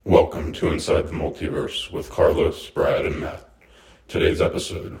to Inside the Multiverse with Carlos, Brad, and Matt. Today's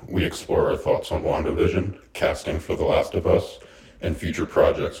episode, we explore our thoughts on WandaVision, casting for The Last of Us, and future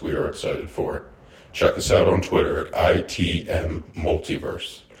projects we are excited for. Check us out on Twitter at ITM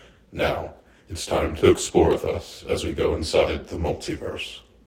Multiverse. Now, it's time to explore with us as we go inside the multiverse.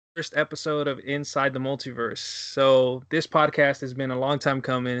 First episode of Inside the Multiverse. So this podcast has been a long time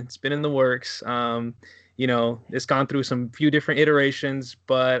coming. It's been in the works. It's gone through some few different iterations,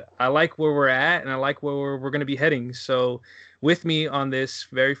 but I like where we're at and I like where we're going to be heading. So with me on this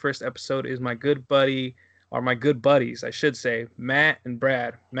very first episode is my good buddy, or my good buddies, I should say, Matt and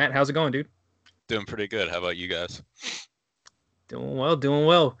Brad. Matt, how's it going, dude? Doing pretty good. How about you guys? Doing well, doing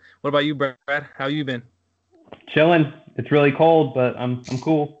well. What about you, Brad? How you been? Chilling. It's really cold, but I'm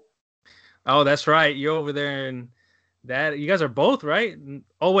cool. Oh, that's right. You're over there, and that you guys are both right.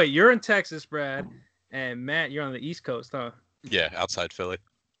 Oh wait, you're in Texas, Brad, and Matt, you're on the East Coast, huh? Yeah, outside Philly.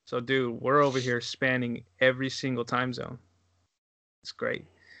 So, dude, we're over here spanning every single time zone. It's great.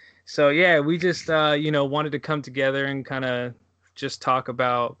 So, yeah, we just wanted to come together and kind of just talk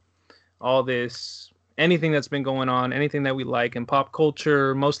about all this, anything that's been going on, anything that we like in pop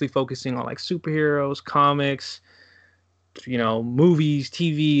culture, mostly focusing on like superheroes, comics, movies,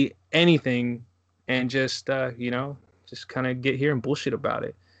 TV, anything, and just kind of get here and bullshit about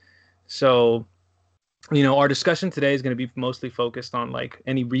it. So, our discussion today is going to be mostly focused on like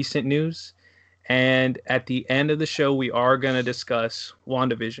any recent news, and at the end of the show we are going to discuss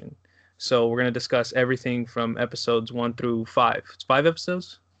WandaVision. So we're going to discuss everything from episodes 1 through 5. It's 5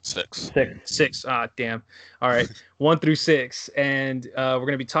 episodes? Six. Damn. All right. 1 through 6. And we're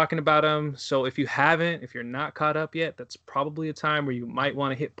going to be talking about them. So if you're not caught up yet, that's probably a time where you might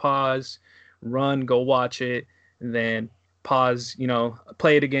want to hit pause, run, go watch it, and then pause,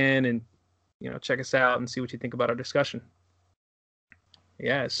 play it again and, check us out and see what you think about our discussion.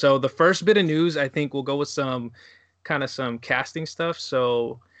 Yeah. So the first bit of news, I think we'll go with some casting stuff.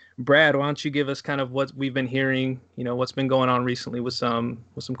 So Brad, why don't you give us kind of what we've been hearing, what's been going on recently with some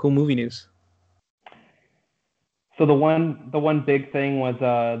cool movie news. So the one big thing was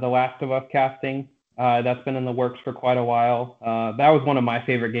the Last of Us casting. That's been in the works for quite a while. That was one of my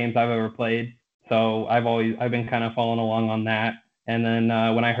favorite games I've ever played. So I've been kind of following along on that. And then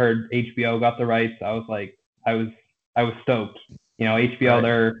when I heard HBO got the rights, I was stoked. HBO,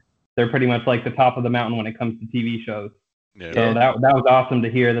 Right. they're pretty much like the top of the mountain when it comes to TV shows. Yeah. So that was awesome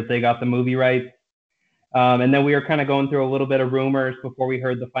to hear that they got the movie rights. And then we were kind of going through a little bit of rumors before we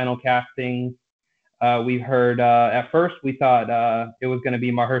heard the final casting. We heard at first we thought it was going to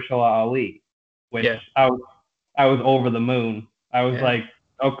be Mahershala Ali, which I was over the moon. I was like,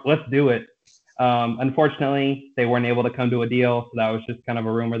 oh, let's do it. Unfortunately, they weren't able to come to a deal, so that was just kind of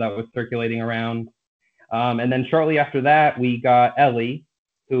a rumor that was circulating around. And then shortly after that, we got Ellie,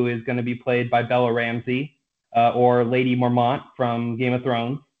 who is going to be played by Bella Ramsey, or Lady Mormont from Game of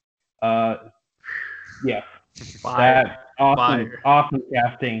Thrones. Yeah, that awesome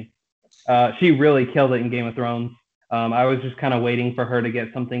casting. She really killed it in Game of Thrones. I was just kind of waiting for her to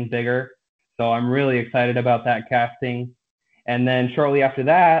get something bigger, so I'm really excited about that casting. And then shortly after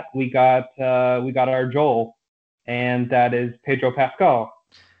that, we got our Joel, and that is Pedro Pascal.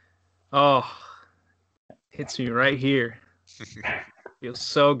 Oh, hits me right here. Feels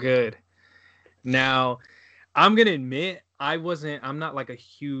so good. Now, I'm gonna admit I'm not like a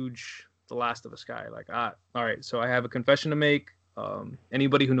huge The Last of Us guy. Like, all right, so I have a confession to make.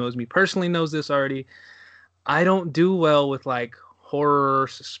 Anybody who knows me personally knows this already. I don't do well with like horror,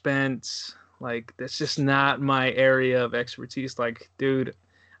 suspense. Like, that's just not my area of expertise. Like, dude,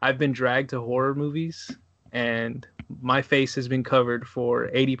 I've been dragged to horror movies, and my face has been covered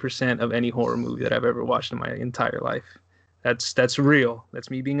for 80% of any horror movie that I've ever watched in my entire life. That's real. That's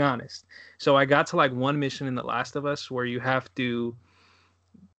me being honest. So I got to like one mission in The Last of Us where you have to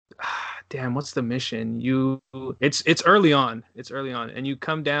damn, what's the mission? It's early on. It's early on. And you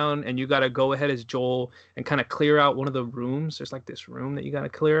come down and you gotta go ahead as Joel and kind of clear out one of the rooms. There's like this room that you gotta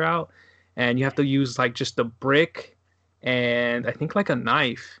clear out. And you have to use like just a brick and I think like a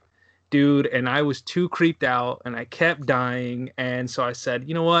knife. Dude, and I was too creeped out and I kept dying. And so I said,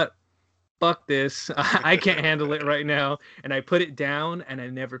 you know what? Fuck this. I can't handle it right now. And I put it down and I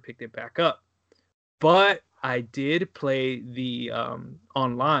never picked it back up. But I did play the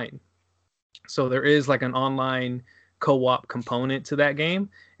online. So there is like an online co-op component to that game.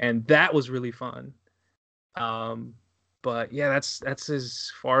 And that was really fun. But yeah, that's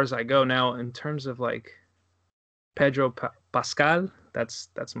as far as I go. Now, in terms of like Pedro Pascal, that's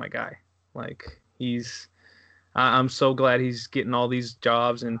my guy. Like, I'm so glad he's getting all these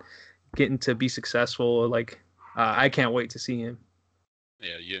jobs and getting to be successful. Like, I can't wait to see him.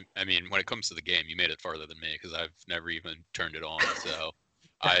 Yeah, I mean, when it comes to the game, you made it farther than me because I've never even turned it on. So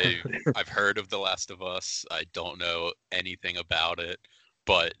I've heard of The Last of Us. I don't know anything about it,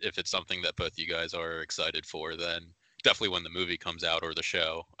 but if it's something that both you guys are excited for, then definitely when the movie comes out or the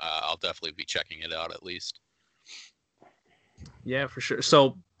show, I'll definitely be checking it out at least. Yeah, for sure.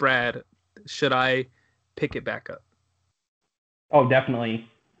 So, Brad, should I pick it back up? Oh, definitely.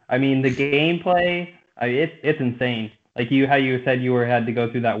 I mean, the gameplay, it's insane. Like how you said you had to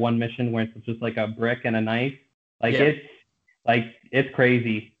go through that one mission where it's just like a brick and a knife. Like Yeah. it's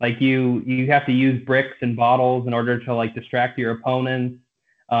crazy. Like you have to use bricks and bottles in order to like distract your opponents.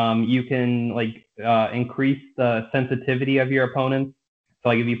 You can like increase the sensitivity of your opponents. So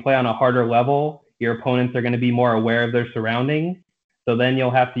like if you play on a harder level, your opponents are going to be more aware of their surroundings. So then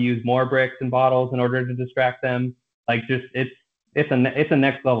you'll have to use more bricks and bottles in order to distract them. Like just it's a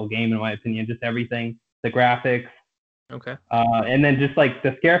next level game in my opinion. Just everything, the graphics, Okay. and then just like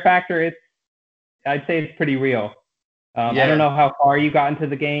the scare factor. I'd say it's pretty real. I Yeah. don't know how far you got into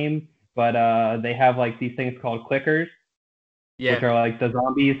the game, but they have like these things called clickers, which Yeah. are like the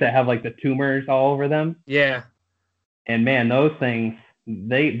zombies that have like the tumors all over them. Yeah. And man, those things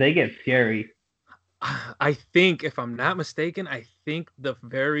they get scary. I think, if I'm not mistaken, I think the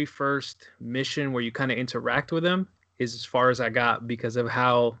very first mission where you kind of interact with them is as far as I got because of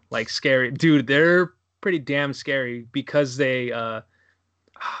how like scary, dude. They're pretty damn scary because they. Why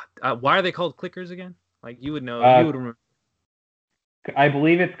are they called clickers again? Like you would know, you would remember. I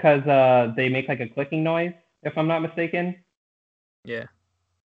believe it's because they make like a clicking noise, if I'm not mistaken. Yeah.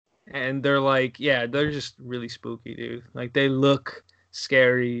 And they're like, yeah, they're just really spooky, dude. Like they look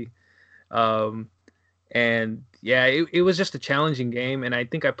scary. And yeah, it was just a challenging game, and I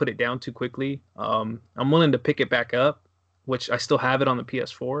think I put it down too quickly. I'm willing to pick it back up, which I still have it on the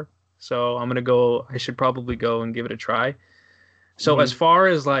PS4. So I should probably go and give it a try. So as far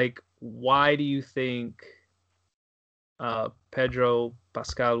as like, why do you think Pedro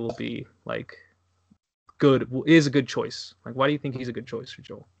Pascal will be like is a good choice? Like, why do you think he's a good choice for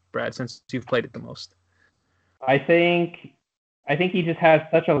Joel? Brad, since you've played it the most. I think he just has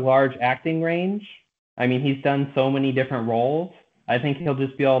such a large acting range. I mean, he's done so many different roles. I think he'll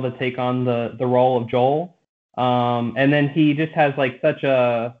just be able to take on the role of Joel. And then he just has like such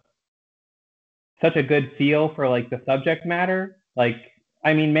a good feel for like the subject matter. Like,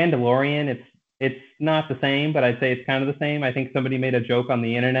 I mean, Mandalorian, it's not the same, but I'd say it's kind of the same. I think somebody made a joke on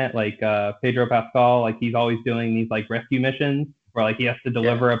the internet, like Pedro Pascal, like he's always doing these like rescue missions where like he has to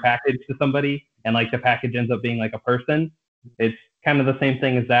deliver a package to somebody, and like the package ends up being like a person. It's kind of the same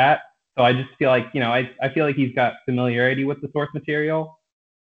thing as that. So I just feel like, I feel like he's got familiarity with the source material.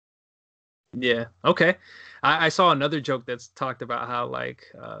 Yeah. Okay. I saw another joke that's talked about how like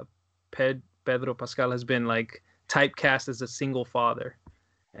Pedro Pascal has been like typecast as a single father,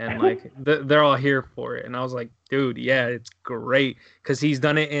 and like they're all here for it. And I was like, dude, yeah, it's great because he's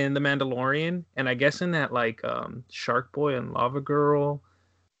done it in The Mandalorian, and I guess in that like Shark Boy and Lava Girl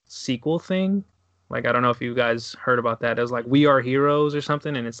sequel thing. Like, I don't know if you guys heard about that. It was like We Are Heroes or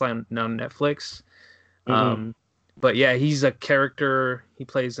something, and it's like on Netflix. But yeah, he's a character. He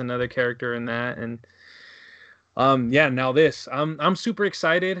plays another character in that, and yeah. Now this, I'm super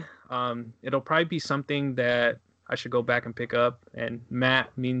excited. It'll probably be something that I should go back and pick up. And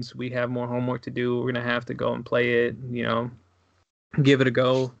Matt means we have more homework to do. We're gonna have to go and play it. Give it a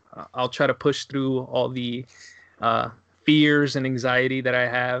go. I'll try to push through all the fears and anxiety that I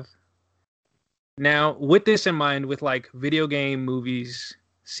have. Now, with this in mind, with like video game movies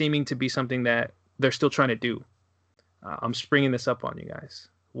seeming to be something that they're still trying to do, I'm springing this up on you guys.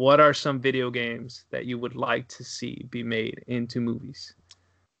 What are some video games that you would like to see be made into movies?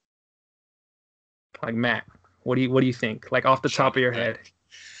 Like Matt, what do you think? Like off the top of your head.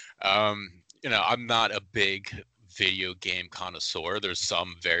 I'm not a big video game connoisseur. There's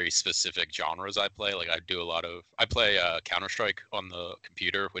some very specific genres I play. Like I play Counter-Strike on the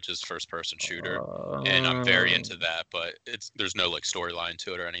computer, which is first-person shooter, and I'm very into that. But there's no like storyline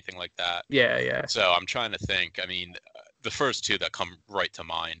to it or anything like that. Yeah. So I'm trying to think. I mean, the first two that come right to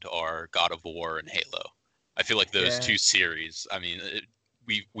mind are God of War and Halo. I feel like those two series. I mean,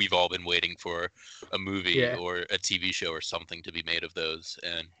 we've all been waiting for a movie or a TV show or something to be made of those,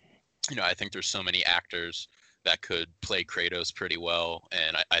 and I think there's so many actors that could play Kratos pretty well,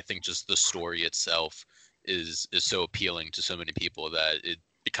 and I think just the story itself is so appealing to so many people that it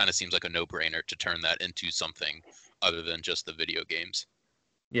kind of seems like a no-brainer to turn that into something other than just the video games.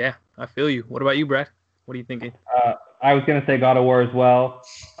 Yeah, I feel you. What about you, Brad? What are you thinking? I was gonna say God of War as well.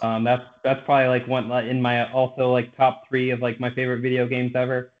 That's probably like one in my also like top 3 of like my favorite video games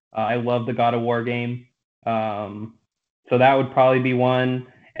ever. I love the God of War game. So that would probably be one.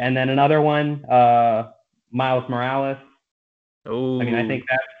 And then another one, Miles Morales. Oh, I mean, I think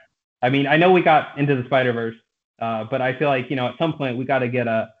that. I mean, I know we got Into the Spider-Verse, but I feel like, you know, at some point we got to get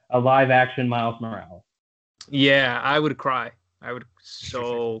a live action Miles Morales. yeah, I would cry. I would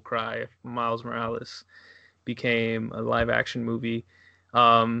so cry if Miles Morales became a live action movie.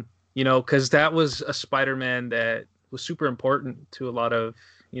 You know, because that was a Spider-Man that was super important to a lot of,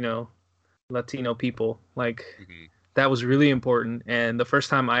 you know, Latino people. Like, that was really important. And the first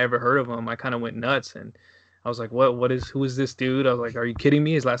time I ever heard of him, I kind of went nuts. And I was like, who is this dude? I was like, are you kidding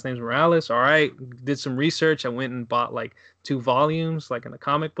me? His last name's Morales. All right. Did some research. I went and bought like 2 volumes, like in the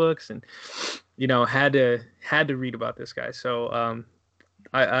comic books, and, you know, had to read about this guy. So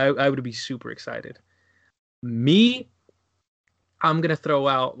I would be super excited. Me, I'm going to throw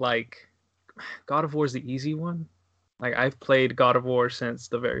out like God of War is the easy one. Like, I've played God of War since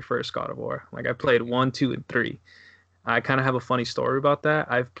the very first God of War. Like, I played 1, 2, and 3. I kind of have a funny story about that.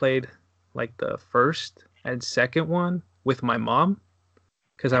 I've played like the first and second one with my mom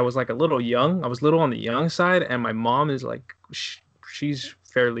because I was like a little young. I was a little on the young side, and my mom is like, she's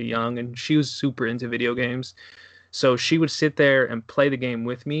fairly young, and she was super into video games. So she would sit there and play the game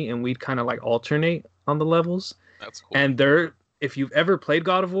with me, and we'd kind of like alternate on the levels. That's cool. And if you've ever played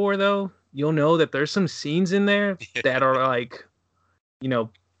God of War, though, you'll know that there's some scenes in there that are like, you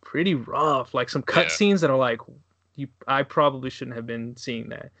know, pretty rough. Like some cutscenes that are like, I probably shouldn't have been seeing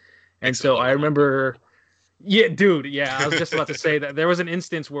that. And so I remember, yeah, dude, yeah, I was just about to say that there was an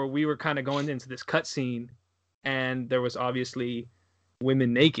instance where we were kind of going into this cutscene, and there was obviously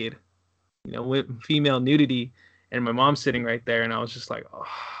women naked, you know, with female nudity, and my mom's sitting right there, and I was just like, oh.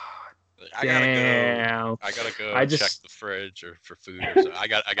 I gotta go check the fridge or for food or something. I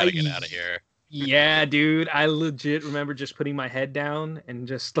gotta get out of here. Yeah, dude. I legit remember just putting my head down and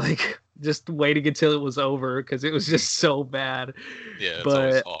just waiting until it was over because it was just so bad. Yeah, it's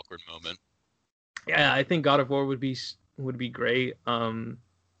always an awkward moment. Yeah, I think God of War would be great. I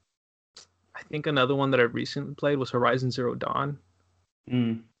think another one that I recently played was Horizon Zero Dawn.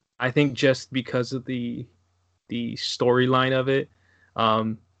 I think just because of the storyline of it,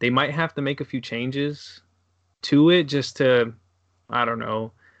 they might have to make a few changes to it just to, I don't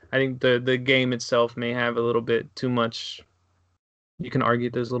know. I think the game itself may have a little bit too much. You can argue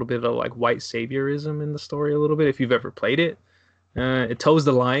there's a little bit of like white saviorism in the story a little bit if you've ever played it. It toes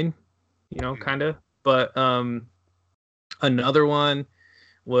the line, you know, kind of. But another one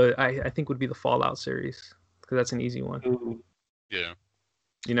I think would be the Fallout series because that's an easy one. Yeah.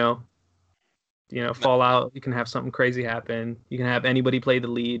 You know, Fallout, you can have something crazy happen. You can have anybody play the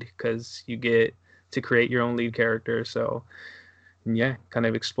lead because you get to create your own lead character. So, yeah, kind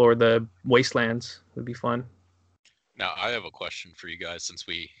of explore the wastelands would be fun. Now, I have a question for you guys since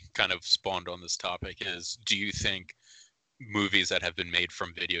we kind of spawned on this topic is, do you think movies that have been made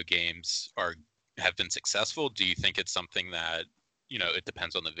from video games have been successful? Do you think it's something that, you know, it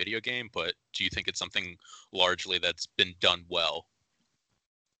depends on the video game, but do you think it's something largely that's been done well?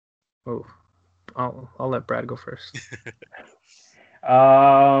 Oh. I'll let Brad go first.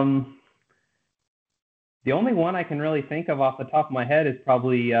 The only one I can really think of off the top of my head is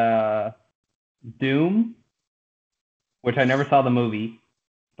probably Doom, which I never saw the movie,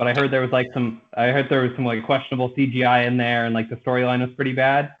 but I heard there was some like questionable CGI in there, and like the storyline was pretty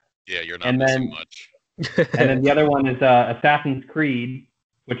bad. Yeah, you're not missing much. And then the other one is Assassin's Creed,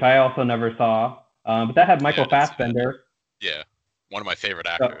 which I also never saw, but that had Michael Fassbender. Yeah, one of my favorite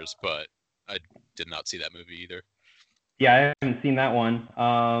actors, but I did not see that movie either. Yeah, I haven't seen that one.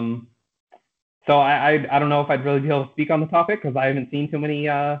 So I don't know if I'd really be able to speak on the topic because I haven't seen too many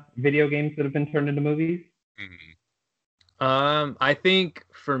video games that have been turned into movies. I think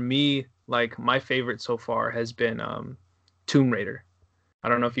for me, like my favorite so far has been Tomb Raider. I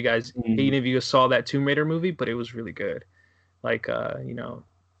don't know if you guys, any of you saw that Tomb Raider movie, but it was really good. Like you know,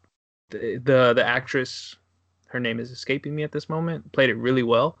 the actress, her name is escaping me at this moment, played it really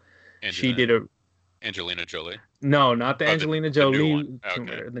well. She did Angelina Jolie. No, not the Angelina Jolie.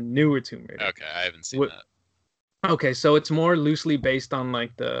 The newer Tomb Raider. Okay, I haven't seen that. Okay, so it's more loosely based on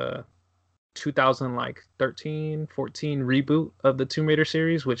like the 2013, 14 reboot of the Tomb Raider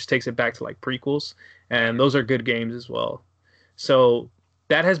series, which takes it back to like prequels, and those are good games as well. So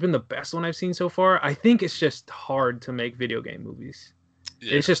that has been the best one I've seen so far. I think it's just hard to make video game movies.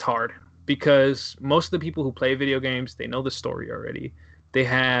 Yeah. It's just hard because most of the people who play video games, they know the story already. They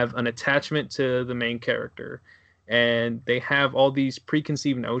have an attachment to the main character, and they have all these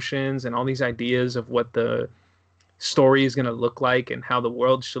preconceived notions and all these ideas of what the story is going to look like and how the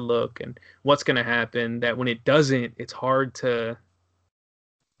world should look and what's going to happen, that when it doesn't, it's hard to,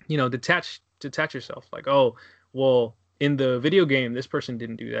 you know, detach yourself. Like, oh, well, in the video game, this person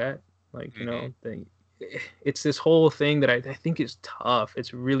didn't do that. Like, it's this whole thing that I think is tough.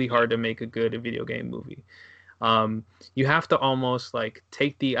 It's really hard to make a good video game movie. You have to almost like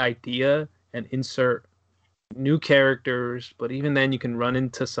take the idea and insert new characters, but even then you can run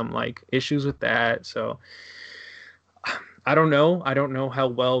into some like issues with that. So I don't know how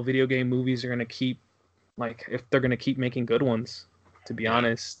well video game movies are going to keep, like, if they're going to keep making good ones, to be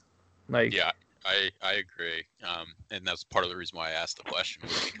honest. Like, yeah, I agree. And that's part of the reason why I asked the question,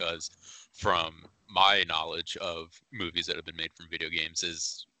 was because from my knowledge of movies that have been made from video games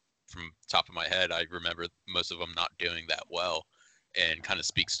is, from top of my head, I remember most of them not doing that well, and kind of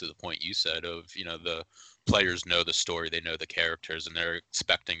speaks to the point you said of, the players know the story, they know the characters, and they're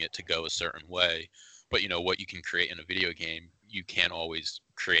expecting it to go a certain way. But, what you can create in a video game, you can't always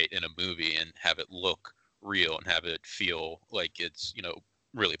create in a movie and have it look real and have it feel like it's,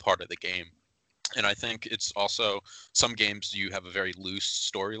 really part of the game. And I think it's also, some games you have a very loose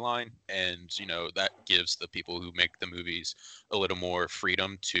storyline, and that gives the people who make the movies a little more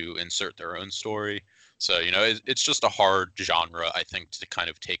freedom to insert their own story. So it's just a hard genre, I think, to kind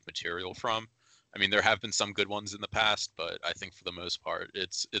of take material from. I mean, there have been some good ones in the past, but I think for the most part,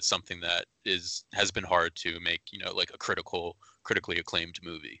 it's something that has been hard to make, like a critically acclaimed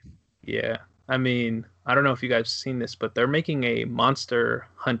movie. Yeah, I mean, I don't know if you guys have seen this, but they're making a Monster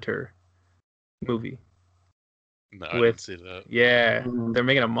Hunter movie. No, I didn't see that. Yeah, they're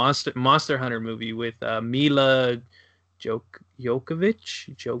making a Monster Hunter movie with Mila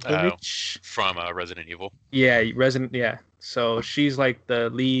Jovovich from Resident Evil. Yeah, Yeah, so she's like the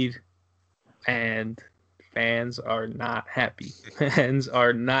lead, and fans are not happy. Fans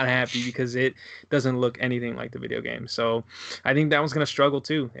are not happy because it doesn't look anything like the video game. So I think that one's gonna struggle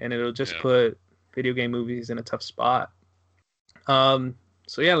too, and it'll just put video game movies in a tough spot.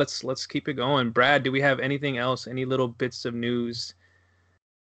 So yeah, let's keep it going. Brad, do we have anything else? Any little bits of news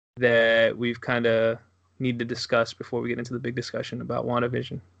that we've kind of need to discuss before we get into the big discussion about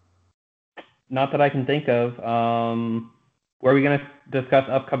WandaVision? Not that I can think of. Were we going to discuss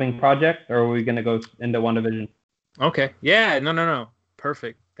upcoming projects, or are we going to go into WandaVision? Okay. Yeah. No.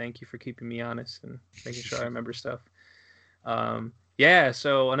 Perfect. Thank you for keeping me honest and making sure I remember stuff. Yeah.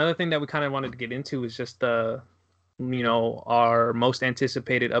 So another thing that we kind of wanted to get into is just our most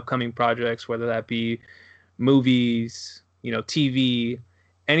anticipated upcoming projects, whether that be movies, TV,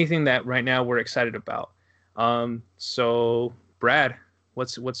 anything that right now we're excited about. So Brad, what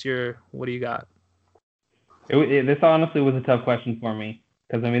do you got? This honestly was a tough question for me,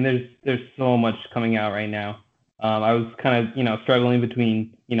 because I mean, there's so much coming out right now. I was kind of struggling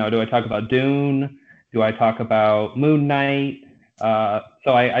between do I talk about Dune, do I talk about Moon Knight? So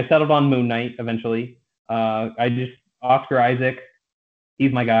I settled on Moon Knight eventually. Oscar Isaac,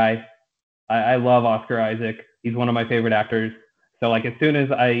 he's my guy. I love Oscar Isaac. He's one of my favorite actors. So like, as soon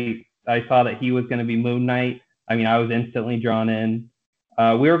as I saw that he was going to be Moon Knight, I mean, I was instantly drawn in.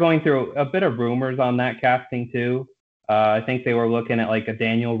 We were going through a bit of rumors on that casting too. I think they were looking at like a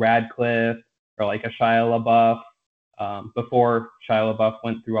Daniel Radcliffe or like a Shia LaBeouf, before Shia LaBeouf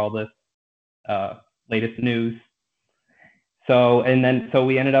went through all this latest news. So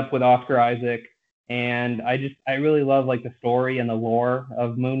we ended up with Oscar Isaac, and I really love like the story and the lore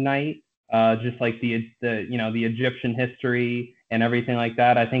of Moon Knight, just like the Egyptian history and everything like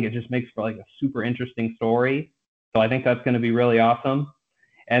that. I think it just makes for like a super interesting story. So I think that's going to be really awesome.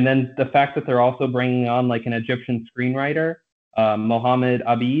 And then the fact that they're also bringing on like an Egyptian screenwriter, Mohammed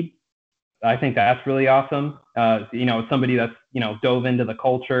Abid, I think that's really awesome. Somebody that's dove into the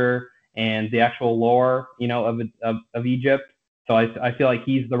culture and the actual lore of Egypt. So I feel like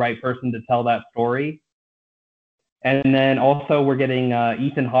he's the right person to tell that story. And then also we're getting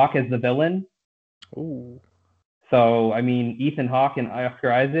Ethan Hawke as the villain. Ooh. So I mean, Ethan Hawke and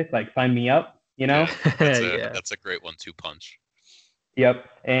Oscar Isaac, like, sign me up. That's a great 1-2 punch. Yep.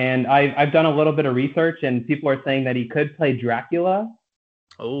 And I've done a little bit of research, and people are saying that he could play Dracula.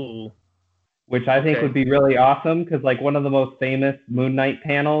 Oh. Which I think would be really awesome, because like one of the most famous Moon Knight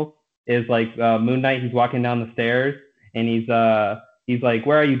panels is like Moon Knight, he's walking down the stairs, and he's like,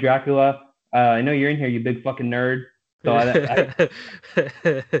 "Where are you, Dracula? I know you're in here, you big fucking nerd." So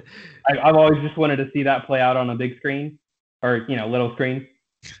I've always just wanted to see that play out on a big screen, or little screen.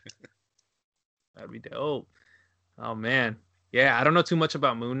 That'd be dope. Oh man, yeah. I don't know too much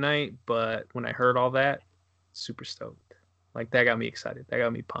about Moon Knight, but when I heard all that, super stoked. Like, that got me excited. That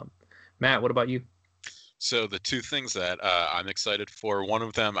got me pumped. Matt, what about you? So the two things that I'm excited for, one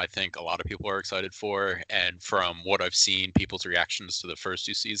of them I think a lot of people are excited for, and from what I've seen, people's reactions to the first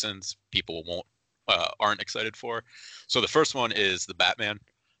 2 seasons, people aren't excited for. So the first one is the Batman.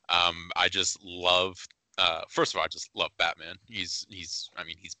 I just love First of all, I just love Batman. He's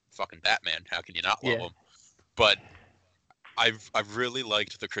fucking Batman. How can you not love Yeah. him? But I've really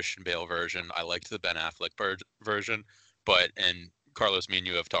liked the Christian Bale version. I liked the Ben Affleck version, and Carlos, me and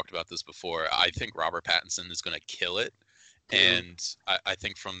you have talked about this before. I think Robert Pattinson is going to kill it, and I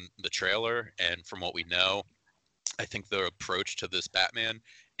think from the trailer and from what we know, I think the approach to this Batman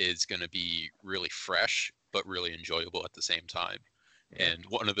is going to be really fresh but really enjoyable at the same time. Yeah. And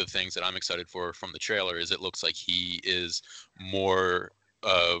one of the things that I'm excited for from the trailer is it looks like he is more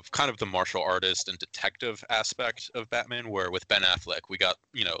of kind of the martial artist and detective aspect of Batman, where with Ben Affleck, we got,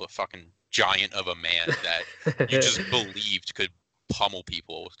 a fucking giant of a man that you just believed could pummel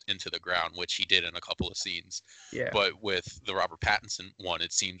people into the ground, which he did in a couple of scenes. Yeah. But with the Robert Pattinson one,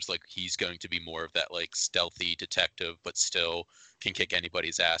 it seems like he's going to be more of that like stealthy detective, but still can kick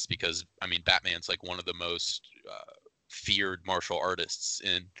anybody's ass because, Batman's like one of the most feared martial artists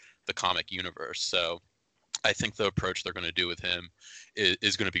in the comic universe. So I think the approach they're going to do with him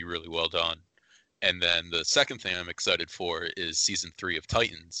is going to be really well done. And then the second thing I'm excited for is season 3 of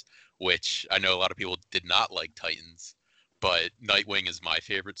Titans, which I know a lot of people did not like Titans, but Nightwing is my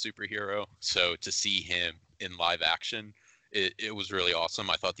favorite superhero. So to see him in live action, it was really awesome.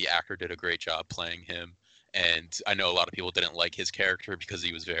 I thought the actor did a great job playing him. And I know a lot of people didn't like his character because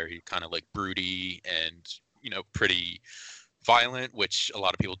he was very kind of like broody and, pretty violent, which a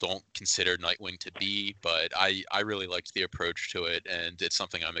lot of people don't consider Nightwing to be. But I really liked the approach to it, and it's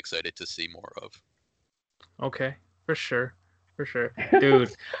something I'm excited to see more of. Okay, for sure.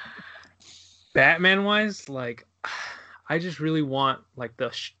 Dude, Batman-wise, like, I just really want, like,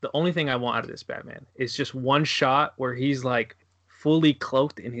 the only thing I want out of this Batman is just one shot where he's, like, fully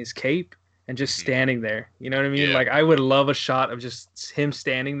cloaked in his cape and just standing there. You know what I mean? Yeah. Like, I would love a shot of just him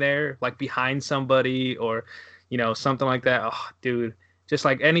standing there, like, behind somebody or, something like that. Oh, dude. Just,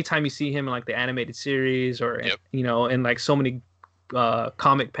 like, anytime you see him in, like, the animated series or, in, like, so many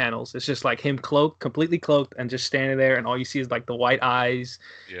comic panels, it's just, like, him completely cloaked and just standing there, and all you see is, like, the white eyes,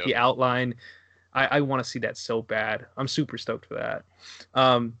 the outline. I want to see that so bad. I'm super stoked for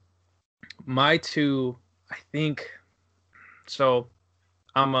that. My two, I think, so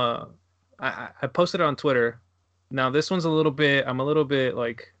I posted it on Twitter. Now this one's I'm a little bit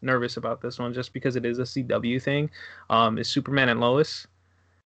like nervous about this one just because it is a CW thing. Is Superman and Lois.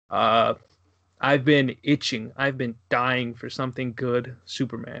 I've been itching. I've been dying for something good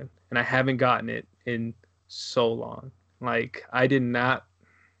Superman, and I haven't gotten it in so long. Like, I did not.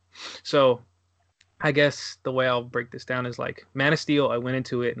 So I guess the way I'll break this down is like Man of Steel. I went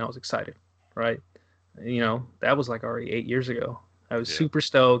into it and I was excited, right? That was like already 8 years ago. I was super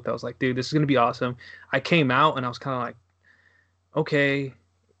stoked. I was like, dude, this is going to be awesome. I came out and I was kind of like, okay,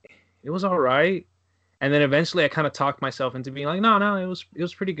 it was all right. And then eventually I kind of talked myself into being like, no, it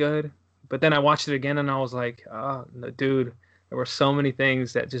was pretty good. But then I watched it again and I was like, oh, no, dude, there were so many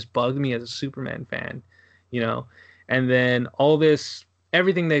things that just bugged me as a Superman fan, And then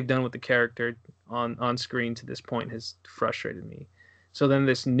everything they've done with the character on screen to this point has frustrated me. So then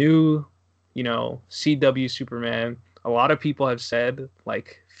this new, CW Superman, a lot of people have said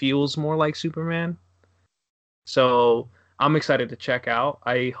like feels more like Superman. So I'm excited to check out.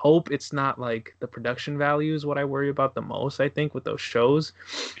 I hope it's not like the production value is what I worry about the most. I think with those shows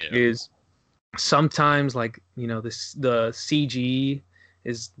is sometimes like, the CG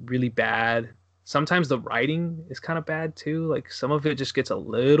is really bad. Sometimes the writing is kind of bad too. Like some of it just gets a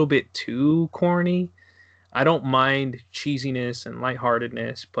little bit too corny. I don't mind cheesiness and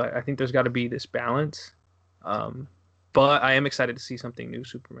lightheartedness, but I think there's got to be this balance. But I am excited to see something new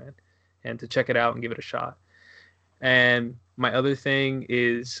Superman and to check it out and give it a shot. And my other thing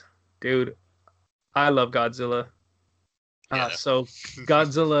is, dude, I love Godzilla. So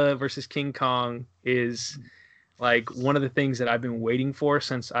Godzilla versus King Kong is like one of the things that I've been waiting for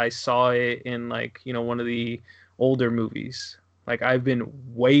since I saw it in like, one of the older movies. Like I've been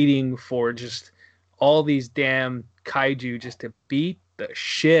waiting for just all these damn kaiju just to beat the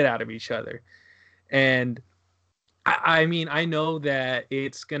shit out of each other. And I know that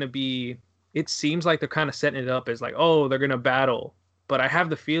it's going to be, it seems like they're kind of setting it up as like, oh, they're going to battle. But I have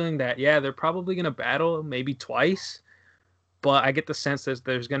the feeling that, they're probably going to battle maybe twice. But I get the sense that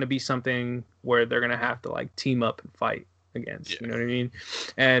there's going to be something where they're going to have to like team up and fight against, you know what I mean?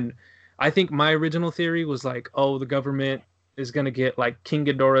 And I think my original theory was like, oh, the government is going to get like King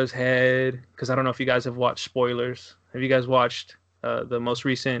Ghidorah's head. Because I don't know if you guys have watched spoilers. Have you guys watched the most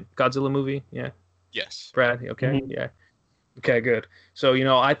recent Godzilla movie? Yeah. Yes. Brad, okay? Mm-hmm. Yeah. Okay, good. So,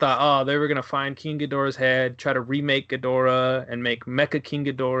 I thought, oh, they were going to find King Ghidorah's head, try to remake Ghidorah and make Mecha King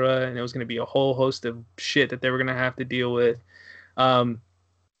Ghidorah, and it was going to be a whole host of shit that they were going to have to deal with.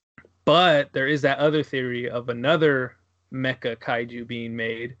 But there is that other theory of another mecha kaiju being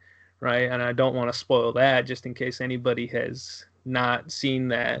made, right? And I don't want to spoil that just in case anybody has not seen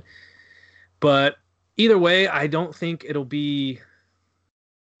that. But either way, I don't think it'll be.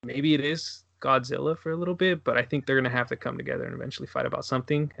 Maybe it is Godzilla for a little bit, but I think they're gonna have to come together and eventually fight about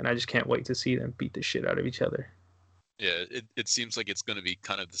something. And I just can't wait to see them beat the shit out of each other. Yeah, it seems like it's going to be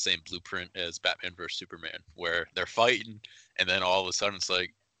kind of the same blueprint as Batman vs Superman, where they're fighting, and then all of a sudden it's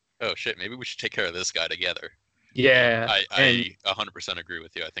like, oh shit, maybe we should take care of this guy together. Yeah, I 100% agree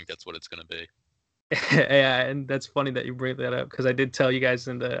with you. I think that's what it's going to be. Yeah, and that's funny that you bring that up because I did tell you guys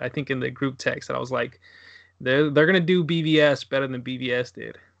in the group text that I was like, they're gonna do BVS better than BVS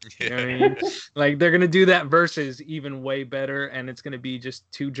did. You know what I mean? Like they're gonna do that versus even way better, and it's gonna be just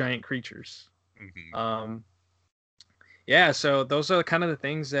two giant creatures. Mm-hmm. Yeah, so those are kind of the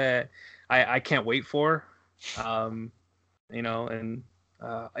things that I can't wait for. You know, and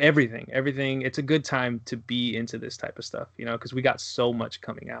everything. It's a good time to be into this type of stuff, you know, because we got so much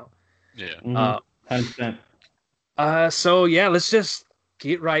coming out. Yeah. 100%. So yeah, let's just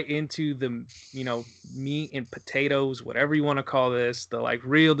get right into the, you know, meat and potatoes, whatever you want to call this, the like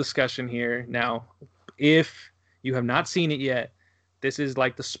real discussion here. Now, if you have not seen it yet, this is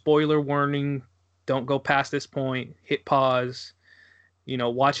like the spoiler warning. Don't go past this point. Hit pause. You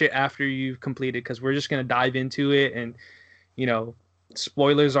know, watch it after you've completed because we're just gonna dive into it. And you know,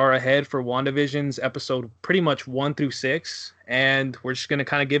 spoilers are ahead for WandaVision's episode pretty much 1 through 6, and we're just gonna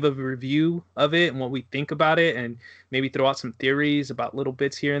kind of give a review of it and what we think about it, and maybe throw out some theories about little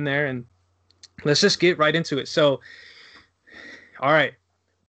bits here and there. And let's just get right into it. So, all right,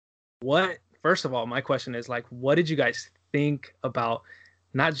 first of all, my question is like, what did you guys think about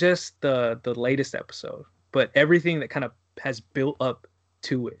not just the latest episode, but everything that kind of has built up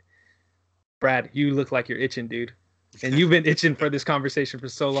to it? Brad, you look like you're itching, dude. And you've been itching for this conversation for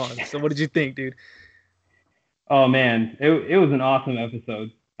so long. So what did you think, dude? Oh man, it was an awesome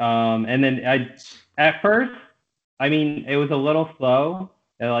episode. And then at first, I mean, it was a little slow,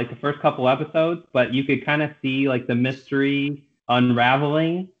 like the first couple episodes, but you could kind of see like the mystery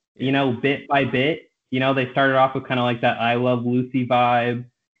unraveling, you know, bit by bit. You know, they started off with kind of like that I Love Lucy vibe.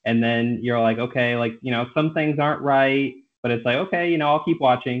 And then you're like, okay, like, you know, some things aren't right, but it's like, okay, you know, I'll keep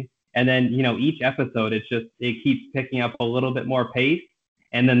watching. And then, you know, each episode, it keeps picking up a little bit more pace.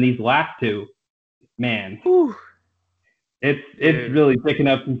 And then these last two, man, whew, it's really picking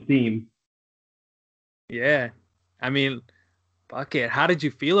up some steam. Yeah. I mean, fuck it. How did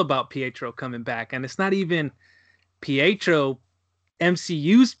you feel about Pietro coming back? And it's not even Pietro,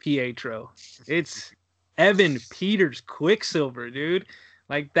 MCU's Pietro. It's Evan Peters Quicksilver, dude.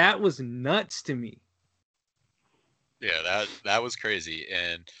 Like, that was nuts to me. Yeah, that was crazy.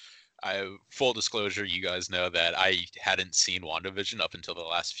 And full disclosure, you guys know that I hadn't seen WandaVision up until the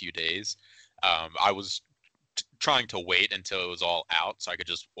last few days. I was trying to wait until it was all out so I could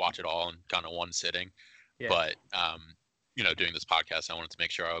just watch it all in kind of one sitting. Yeah. But, you know, doing this podcast, I wanted to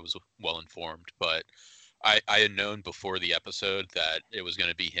make sure I was well informed. But I had known before the episode that it was going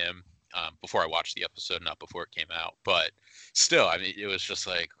to be him. Before I watched the episode, not before it came out. But still, I mean, it was just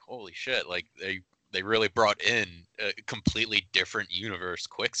like, holy shit, like they really brought in a completely different universe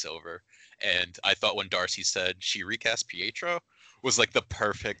Quicksilver. And I thought when Darcy said she recast Pietro was like the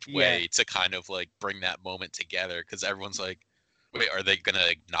perfect way to kind of like bring that moment together. Because everyone's like, wait, are they going to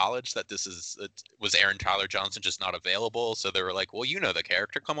acknowledge that was Aaron Tyler Johnson just not available? So they were like, well, you know the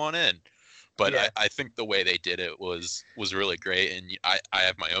character, come on in. But I think the way they did it was really great. And I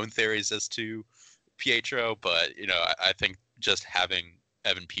have my own theories as to Pietro, but, you know, I think just having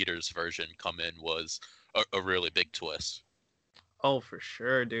Evan Peters' version come in was a really big twist. Oh, for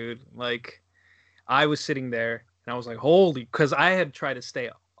sure, dude. Like, I was sitting there and I was like, holy, because I had tried to stay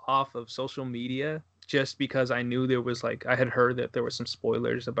off of social media just because I knew there was like, I had heard that there were some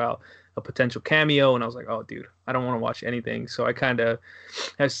spoilers about a potential cameo, and I was like, oh, dude, I don't want to watch anything. So I kind of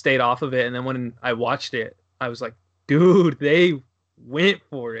have stayed off of it. And then when I watched it, I was like, dude, they went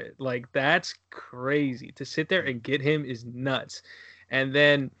for it. Like, that's crazy. To sit there and get him is nuts. And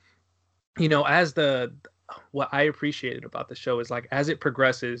then, you know, what I appreciated about the show is like, as it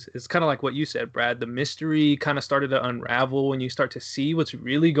progresses, it's kind of like what you said, Brad, the mystery kind of started to unravel when you start to see what's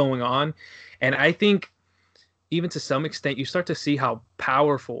really going on. And I think even to some extent, you start to see how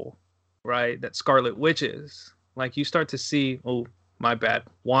powerful, right, that Scarlet Witch is. Like, you start to see, oh, my bad,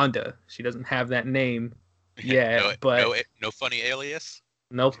 Wanda, she doesn't have that name yet, but no funny alias.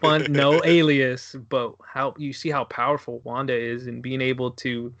 No fun, no alias, but how you see how powerful Wanda is in being able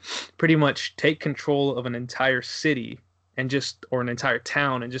to pretty much take control of an entire city or an entire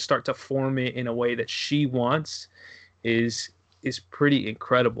town and just start to form it in a way that she wants is is pretty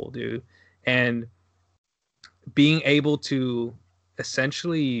incredible, dude. And being able to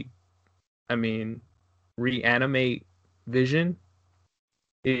essentially, I mean, reanimate Vision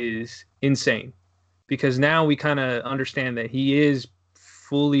is insane, because now we kind of understand that he is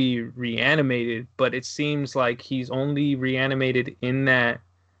fully reanimated, but it seems like he's only reanimated in that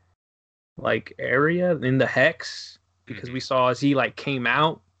like area in the hex, because we saw as he like came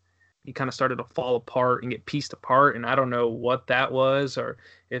out, he kind of started to fall apart and get pieced apart, and I don't know what that was or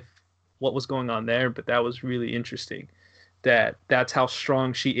if what was going on there, but that was really interesting. That's how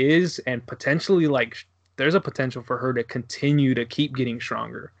strong she is, and potentially like there's a potential for her to continue to keep getting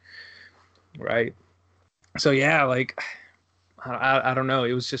stronger, right? So yeah, like I don't know,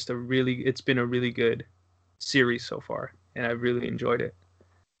 it's been a really good series so far, and I've really enjoyed it.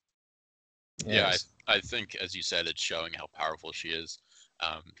 Yes. Yeah, I think, as you said, it's showing how powerful she is.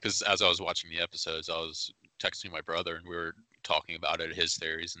 Because as I was watching the episodes, I was texting my brother, and we were talking about it, his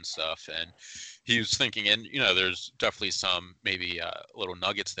theories and stuff, and he was thinking, and there's definitely some maybe little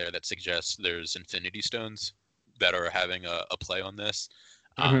nuggets there that suggest there's Infinity Stones that are having a play on this,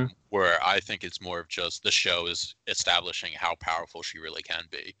 where I think it's more of just the show is establishing how powerful she really can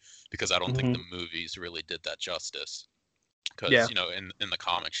be, because I don't think the movies really did that justice. Because in the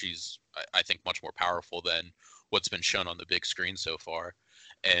comics, she's I think much more powerful than what's been shown on the big screen so far.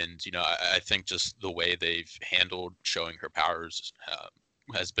 And I think just the way they've handled showing her powers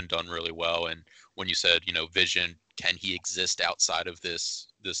has been done really well. And when you said Vision, can he exist outside of this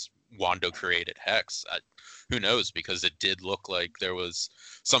Wanda created hex? Who knows? Because it did look like there was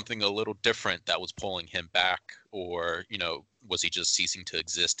something a little different that was pulling him back, or was he just ceasing to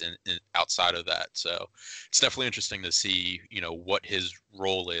exist in outside of that? So it's definitely interesting to see what his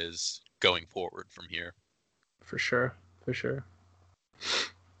role is going forward from here. For sure.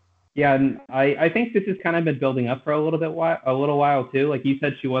 Yeah, and I think this has kind of been building up for a little while too. Like you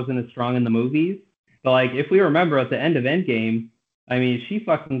said, she wasn't as strong in the movies, but like if we remember at the end of Endgame, I mean, she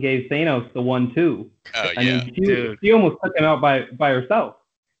fucking gave Thanos the 1-2. Oh, I mean, she almost took him out by herself.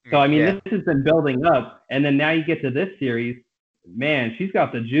 So I mean, this has been building up, and then now you get to this series, man, she's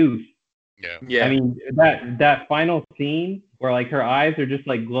got the juice. Yeah. I mean, that final scene where like her eyes are just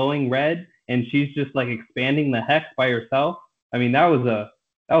like glowing red, and she's just like expanding the hex by herself. I mean, that was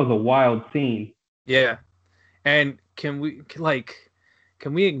a wild scene. Yeah. And can we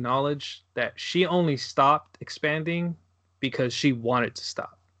acknowledge that she only stopped expanding because she wanted to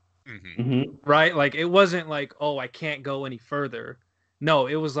stop? Right? Like it wasn't like, oh, I can't go any further. No,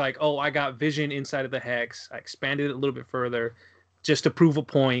 it was like, oh, I got Vision inside of the hex. I expanded it a little bit further just to prove a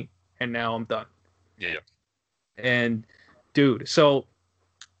point, and now I'm done. Yeah. And dude, so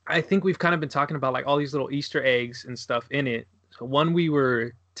I think we've kind of been talking about like all these little Easter eggs and stuff in it. So one we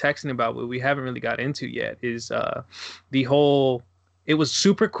were texting about, what we haven't really got into yet, is the whole, it was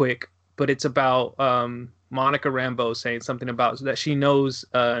super quick, but it's about Monica Rambeau saying something about that she knows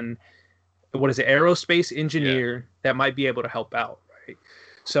aerospace engineer that might be able to help out, right?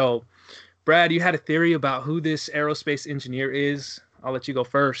 So Brad, you had a theory about who this aerospace engineer is. I'll let you go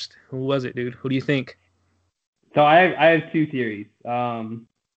first. Who was it, dude? Who do you think? So I have two theories.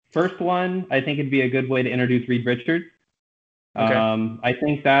 First one, I think it'd be a good way to introduce Reed Richards. Okay. I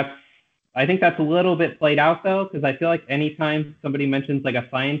think that's a little bit played out though, because I feel like anytime somebody mentions like a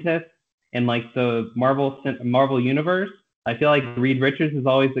scientist in like the Marvel universe, I feel like Reed Richards is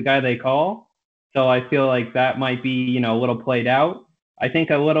always the guy they call. So I feel like that might be a little played out. I think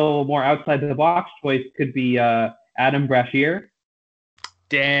a little more outside the box choice could be Adam Brashear.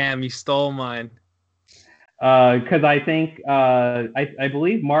 Damn, you stole mine. Because I think I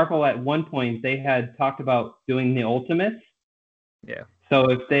believe Marvel at one point they had talked about doing the Ultimates. Yeah.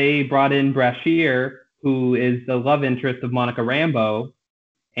 So if they brought in Brashear, who is the love interest of Monica Rambeau,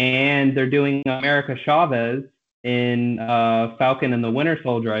 and they're doing America Chavez in Falcon and the Winter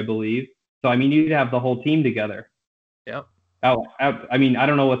Soldier, I believe. So I mean, you'd have the whole team together. Yep. I mean, I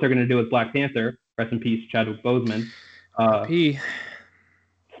don't know what they're going to do with Black Panther. Rest in peace, Chadwick Boseman.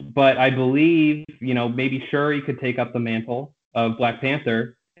 But I believe, maybe Shuri could take up the mantle of Black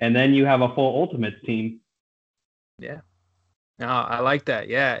Panther, and then you have a full Ultimates team. Yeah. No, I like that.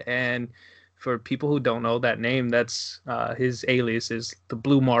 Yeah. And for people who don't know that name, that's his alias is the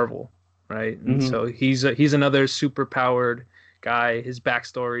Blue Marvel, right? And so he's another super powered guy. His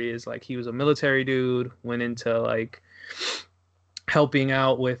backstory is like he was a military dude, went into like helping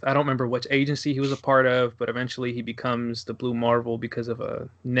out with, I don't remember which agency he was a part of, but eventually he becomes the Blue Marvel because of a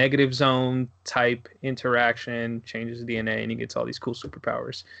negative zone type interaction, changes the DNA, and he gets all these cool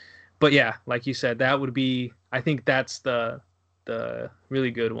superpowers. But yeah, like you said, that would be, I think that's the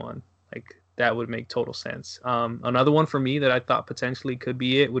really good one. Like that would make total sense. Another one for me that I thought potentially could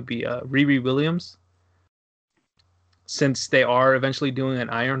be it would be Riri Williams, since they are eventually doing an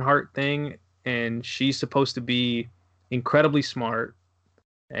Ironheart thing, and she's supposed to be incredibly smart,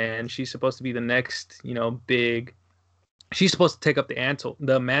 and she's supposed to be the next, big. She's supposed to take up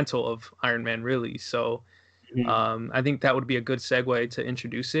the mantle of Iron Man, really. So, I think that would be a good segue to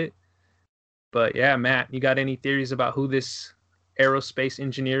introduce it. But yeah, Matt, you got any theories about who this aerospace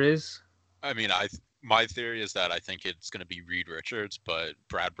engineer is? I mean, my theory is that I think it's going to be Reed Richards, but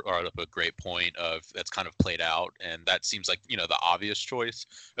Brad brought up a great point of that's kind of played out, and that seems like, the obvious choice,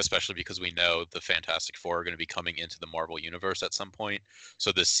 especially because we know the Fantastic Four are going to be coming into the Marvel Universe at some point.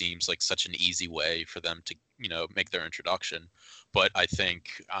 So this seems like such an easy way for them to, make their introduction. But I think,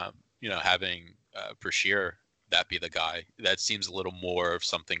 having Brashear, that be the guy, that seems a little more of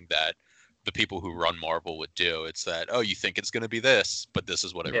something that the people who run Marvel would do. It's that, oh, you think it's going to be this, but this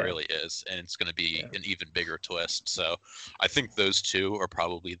is what it really is, and it's going to be an even bigger twist. So I think those two are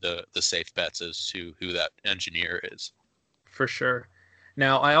probably the safe bets as to who that engineer is. For sure.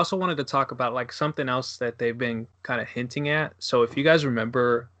 Now, I also wanted to talk about like something else that they've been kind of hinting at. So if you guys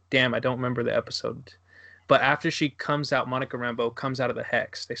remember, I don't remember the episode, but after she comes out, Monica Rambeau comes out of the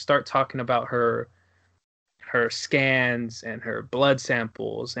Hex, they start talking about her scans and her blood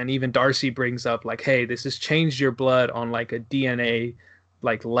samples, and even Darcy brings up like, hey, this has changed your blood on like a DNA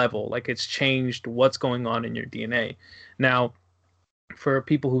like level, like it's changed what's going on in your DNA. Now, for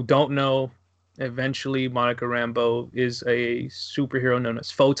people who don't know, eventually Monica Rambeau is a superhero known as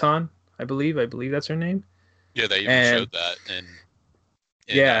Photon, I believe that's her name. Yeah, they even showed that in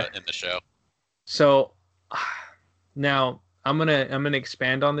the show. So now I'm gonna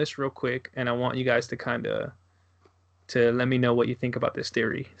expand on this real quick, and I want you guys to let me know what you think about this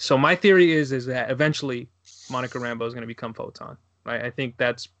theory. So my theory is that eventually Monica Rambeau is going to become Photon, right? I think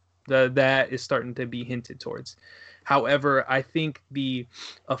that is starting to be hinted towards. However, I think the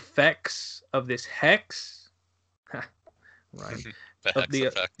effects of this Hex, right? The Hex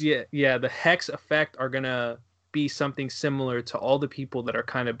effect. The Hex effect are going to be something similar to all the people that are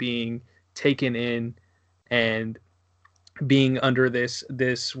kind of being taken in and being under this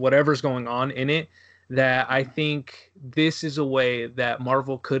whatever's going on in it, that I think this is a way that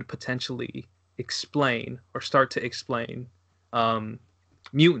Marvel could potentially explain or start to explain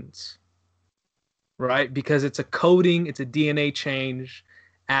mutants, right? Because it's a coding, it's a DNA change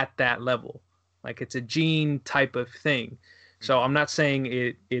at that level. Like it's a gene type of thing. So I'm not saying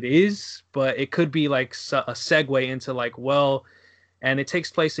it is, but it could be like a segue into like, well, and it takes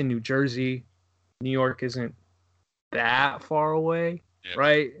place in New Jersey. New York isn't that far away,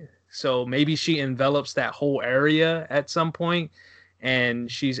 right? So maybe she envelops that whole area at some point,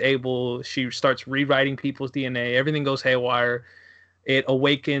 and she starts rewriting people's DNA. Everything goes haywire. It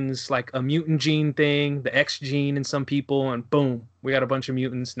awakens like a mutant gene thing, the X gene in some people, and boom, we got a bunch of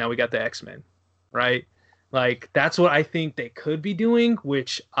mutants. Now we got the X-Men, right? Like that's what I think they could be doing,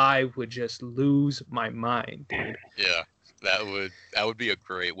 which I would just lose my mind, dude. Yeah, that would be a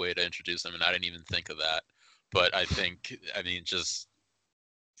great way to introduce them, and I didn't even think of that. But I mean, just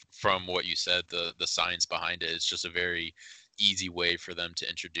from what you said, the science behind it is just a very easy way for them to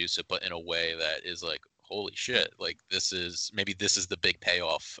introduce it, but in a way that is like, holy shit, like this is the big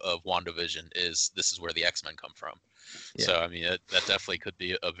payoff of WandaVision, this is where the X-Men come from. Yeah. So I mean, that definitely could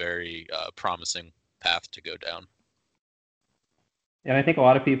be a very promising path to go down. And I think a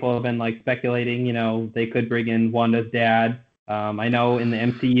lot of people have been like speculating, they could bring in Wanda's dad. I know in the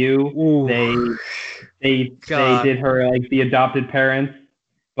MCU, they did her like the adopted parents,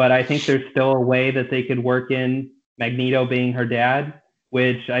 but I think there's still a way that they could work in Magneto being her dad,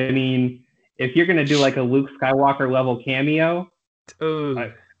 which, I mean, if you're going to do like a Luke Skywalker level cameo,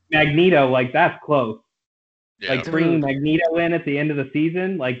 Magneto, like that's close. Yeah. Like bringing Magneto in at the end of the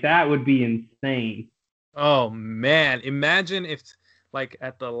season, like that would be insane. Oh man, imagine if like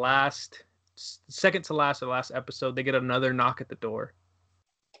at the second to last episode, they get another knock at the door,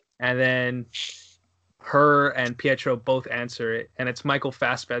 and then her and Pietro both answer it, and it's Michael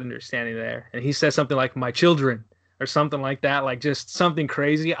Fassbender standing there, and he says something like "my children" or something like that, like just something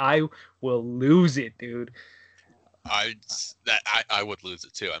crazy. I will lose it, dude. I would lose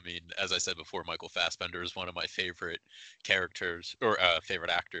it too. I mean, as I said before, Michael Fassbender is one of my favorite characters, or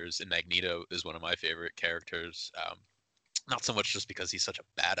favorite actors, and Magneto is one of my favorite characters. Not so much just because he's such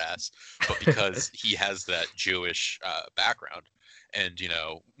a badass, but because he has that Jewish background. And,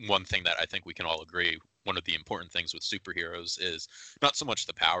 one thing that I think we can all agree, one of the important things with superheroes is not so much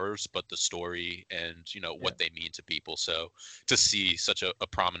the powers, but the story and, what they mean to people. So to see such a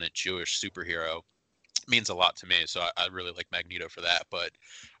prominent Jewish superhero means a lot to me. So I really like Magneto for that. But,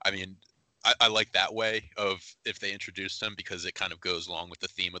 I mean, I like that way of if they introduced him because it kind of goes along with the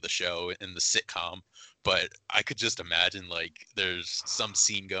theme of the show and the sitcom. But I could just imagine like there's some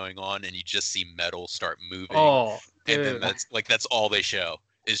scene going on and you just see metal start moving, Oh, and then dude. that's all they show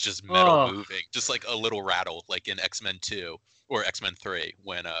is just metal Oh, moving, just like a little rattle, like in X-Men 2 or X-Men 3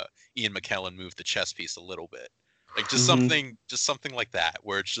 when Ian McKellen moved the chess piece a little bit. Like just something like that,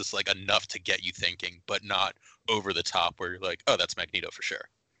 where it's just like enough to get you thinking, but not over the top, where you're like, oh, that's Magneto for sure.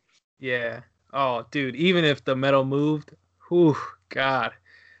 yeah. Oh, dude. Even if the metal moved, whew, God,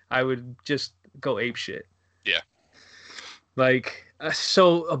 I would just go ape shit. Yeah. Like,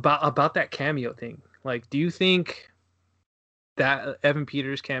 so about that cameo thing. Like, do you think that Evan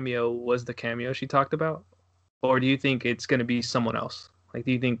Peters cameo was the cameo she talked about, or do you think it's gonna be someone else? Like,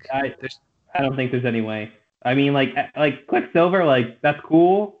 do you think there's? I don't think there's any way. I mean, like Quicksilver, like that's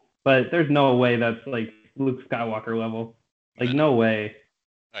cool, but there's no way that's like Luke Skywalker level. Like no way.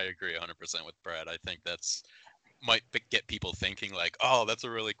 I agree 100% with Brad. I think that's might get people thinking like, oh, that's a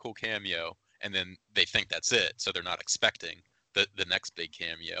really cool cameo, and then they think that's it, so they're not expecting the next big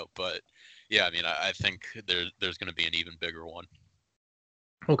cameo. But yeah, I mean, I think there's going to be an even bigger one.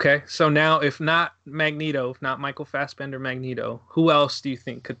 Okay, so now if not Magneto, if not Michael Fassbender Magneto, who else do you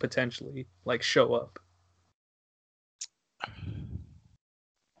think could potentially like show up?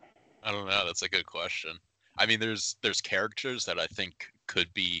 I don't know. That's a good question. I mean, there's characters that I think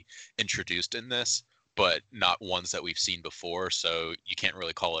could be introduced in this, but not ones that we've seen before. So you can't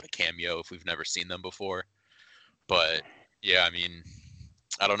really call it a cameo if we've never seen them before. But yeah, I mean,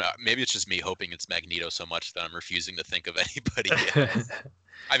 I don't know. Maybe it's just me hoping it's Magneto so much that I'm refusing to think of anybody else.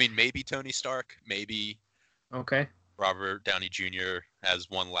 I mean, maybe Tony Stark, maybe Okay. Robert Downey Jr. has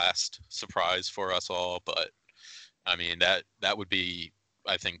one last surprise for us all, but I mean that would be,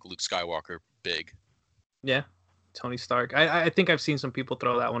 I think, Luke Skywalker big. Yeah, Tony Stark. I think I've seen some people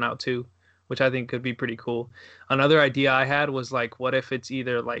throw that one out too, which I think could be pretty cool. Another idea I had was like, what if it's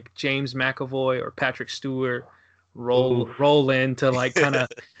either like James McAvoy or Patrick Stewart roll in to like kind of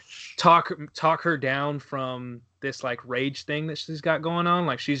talk her down from this like rage thing that she's got going on.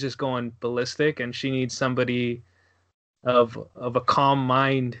 Like she's just going ballistic, and she needs somebody of a calm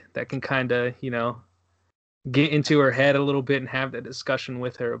mind that can kind of get into her head a little bit and have that discussion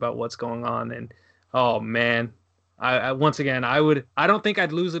with her about what's going on. And oh man, I once again I don't think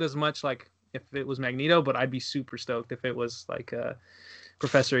I'd lose it as much like if it was Magneto, but I'd be super stoked if it was like a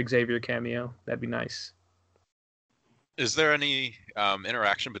Professor Xavier cameo. That'd be nice. Is there any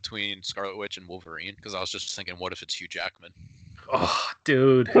interaction between Scarlet Witch and Wolverine? Because I was just thinking, what if it's Hugh Jackman? Oh,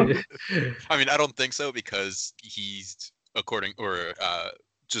 dude. I mean, I don't think so because he's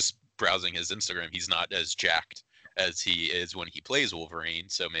just browsing his Instagram, he's not as jacked as he is when he plays Wolverine.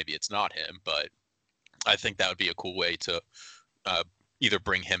 So maybe it's not him, but I think that would be a cool way to either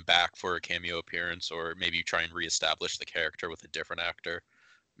bring him back for a cameo appearance or maybe try and reestablish the character with a different actor.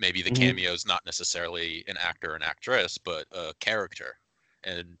 Maybe the cameo is not necessarily an actor or an actress, but a character,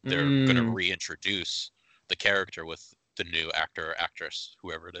 and they're going to reintroduce the character with the new actor or actress,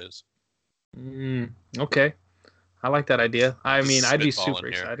 whoever it is. Okay, I like that idea. I mean, I'd be super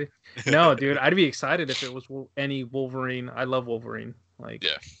excited. No, dude, I'd be excited if it was any Wolverine. I love Wolverine. Like,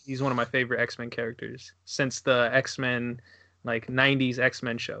 yeah, he's one of my favorite X-Men characters since the X-Men, like 90s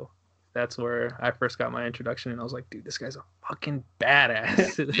X-Men show. That's where I first got my introduction, and I was like, dude, this guy's a fucking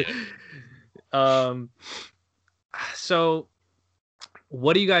badass. So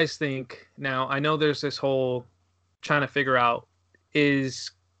what do you guys think? Now, I know there's this whole trying to figure out,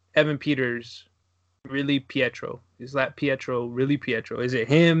 is Evan Peters really Pietro? Is that Pietro really Pietro? Is it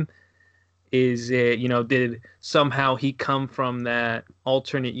him? Is it, did somehow he come from that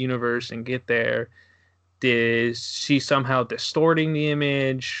alternate universe and get there? Is she somehow distorting the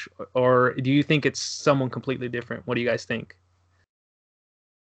image, or do you think it's someone completely different? What do you guys think?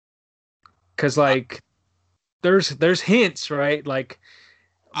 Because like there's hints, right? Like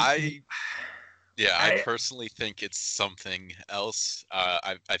I personally think it's something else.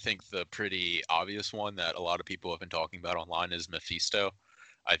 I think the pretty obvious one that a lot of people have been talking about online is Mephisto.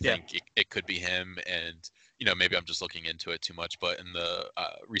 I think it could be him, and maybe I'm just looking into it too much, but in the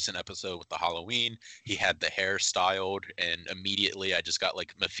recent episode with the Halloween, he had the hair styled, and immediately I just got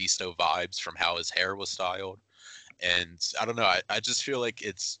like Mephisto vibes from how his hair was styled. And I don't know, I just feel like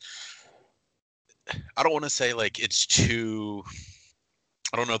I don't want to say like it's too,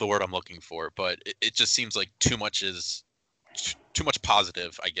 I don't know the word I'm looking for, but it just seems like too much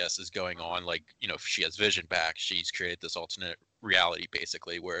positive, I guess, is going on. Like, she has Vision back, she's created this alternate reality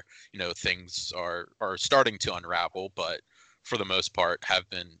basically where things are starting to unravel, but for the most part have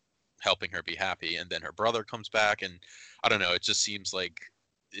been helping her be happy. And then her brother comes back, and I don't know, it just seems like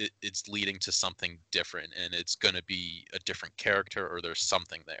it's leading to something different, and it's going to be a different character, or there's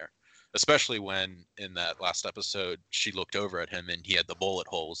something there. Especially when in that last episode she looked over at him and he had the bullet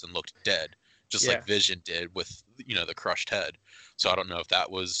holes and looked dead, just like Vision did with the crushed head. So I don't know if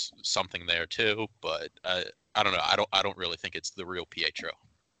that was something there too, but I don't know. I don't really think it's the real Pietro.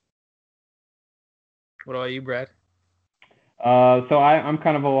 What about you, Brad? So I'm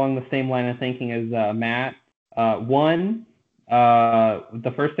kind of along the same line of thinking as Matt. The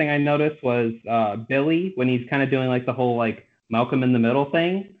first thing I noticed was Billy, when he's kind of doing like the whole like Malcolm in the Middle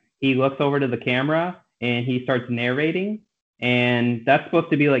thing. He looks over to the camera and he starts narrating, and that's supposed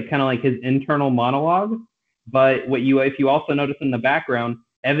to be like kind of like his internal monologue. But if you also notice in the background,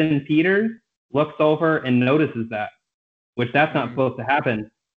 Evan Peters looks over and notices that, which that's not supposed to happen.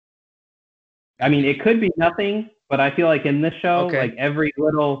 I mean, it could be nothing, but I feel like in this show, like every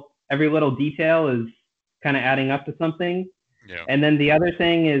little detail is kind of adding up to something. Yeah. And then the other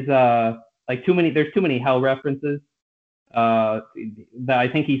thing is there's too many Hell references. I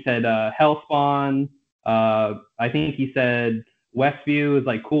think he said Hellspawn. I think he said Westview is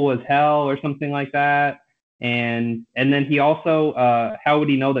like cool as hell or something like that. And then he also how would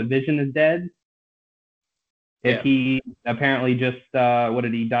he know that Vision is dead? If he apparently just what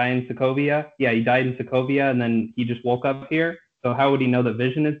did he die in Sokovia? Yeah, he died in Sokovia and then he just woke up here. So how would he know that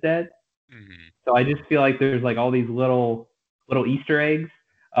Vision is dead? Mm-hmm. So I just feel like there's like all these little Easter eggs.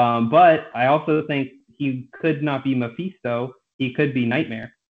 But I also think he could not be Mephisto. He could be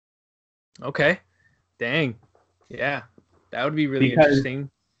Nightmare. Okay. Dang. Yeah. That would be really interesting.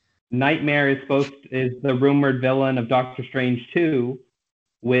 Nightmare is the rumored villain of Doctor Strange 2,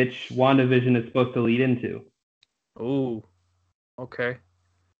 which WandaVision is supposed to lead into. Oh. Okay.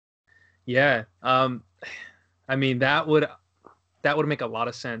 Yeah. I mean that would make a lot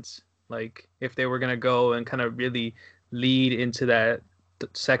of sense. Like if they were gonna go and kind of really lead into that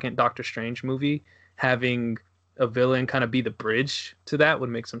second Doctor Strange movie, having a villain kind of be the bridge to that would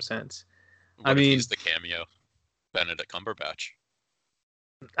make some sense. What if he's the cameo? Benedict Cumberbatch.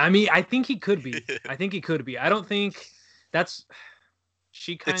 I mean, I think he could be. I don't think that's...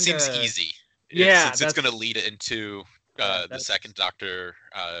 It seems easy. Yeah. Since it's going to lead it into the second Doctor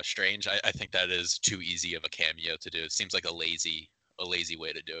Strange, I think that is too easy of a cameo to do. It seems like a lazy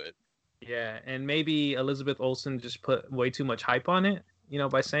way to do it. Yeah, and maybe Elizabeth Olsen just put way too much hype on it,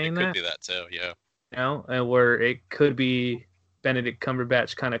 by saying that. It could be that too, yeah. And where it could be Benedict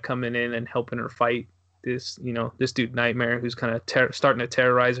Cumberbatch kind of coming in and helping her fight this dude Nightmare, who's kind of starting to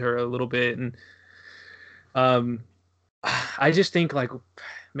terrorize her a little bit. And I just think, like,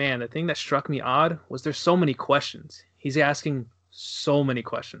 man, the thing that struck me odd was there's so many questions. He's asking so many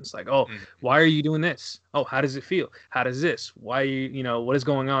questions, like, oh, why are you doing this? Oh, how does it feel? How does this? Why what is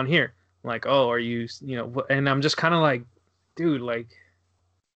going on here? Like, oh, are you, and I'm just kind of like, dude, like,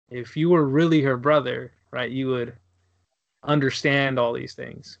 if you were really her brother, right, you would understand all these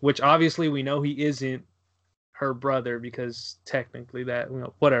things, which obviously we know he isn't her brother because technically that,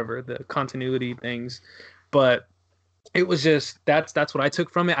 whatever, the continuity things. But it was just, that's what I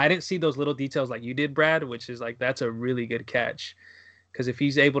took from it. I didn't see those little details like you did, Brad, which is like, that's a really good catch. Because if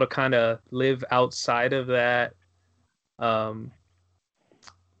he's able to kind of live outside of that, that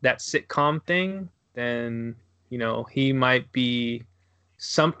sitcom thing, then, he might be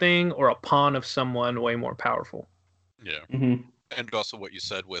something or a pawn of someone way more powerful. Yeah. Mm-hmm. And also what you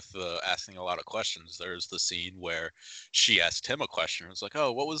said with asking a lot of questions. There's the scene where she asked him a question. It's like,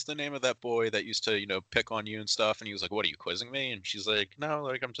 oh, what was the name of that boy that used to, pick on you and stuff? And he was like, what, are you quizzing me? And she's like, no,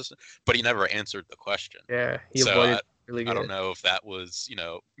 like, I'm just... But he never answered the question. Yeah, he avoided really good. I don't know if that was,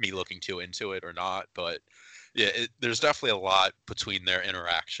 me looking too into it or not. But yeah, there's definitely a lot between their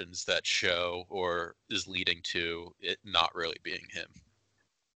interactions that show or is leading to it not really being him.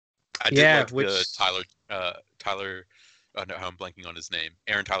 I did like the Tyler... Oh no, I'm blanking on his name.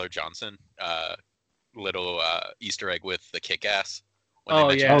 Aaron Tyler Johnson, little Easter egg with the Kick-Ass.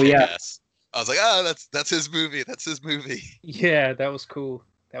 Kick-Ass. I was like, that's his movie. That's his movie. Yeah, that was cool.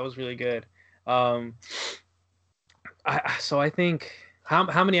 That was really good. So I think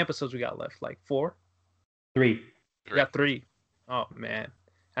how many episodes we got left? Like 4? 3. We got 3. Oh man,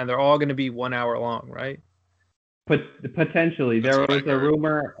 and they're all going to be 1 hour long, right? Potentially, there was a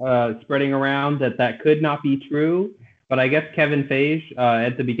rumor spreading around that could not be true. But I guess Kevin Feige,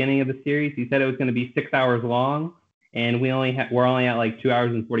 at the beginning of the series, he said it was going to be 6 hours long, and we're only at like 2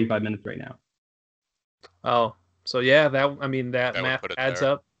 hours and 45 minutes right now. Oh, so yeah, that math adds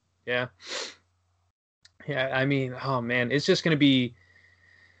up. Yeah. Yeah, I mean, oh man, it's just going to be,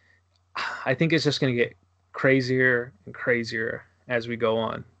 I think it's just going to get crazier and crazier as we go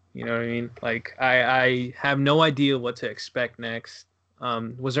on. You know what I mean? Like, I have no idea what to expect next.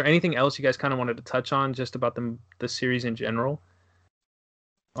 Was there anything else you guys kind of wanted to touch on just about the series in general?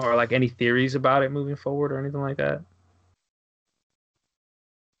 Or like any theories about it moving forward or anything like that?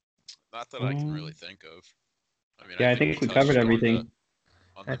 Not that I can really think of. I mean, I think we covered everything.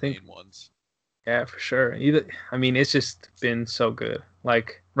 On the main ones. Yeah, for sure. I mean, it's just been so good.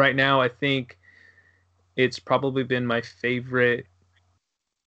 Like right now, I think it's probably been my favorite.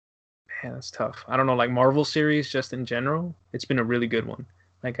 Man, that's tough. I don't know, like Marvel series just in general. It's been a really good one.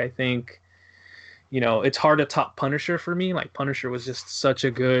 Like I think, it's hard to top Punisher for me. Like Punisher was just such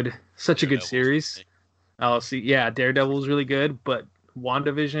a good series. Oh, see, yeah, Daredevil was really good, but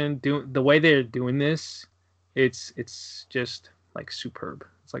WandaVision, the way they're doing this, it's just like superb.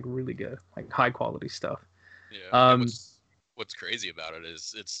 It's like really good, like high quality stuff. Yeah. What's crazy about it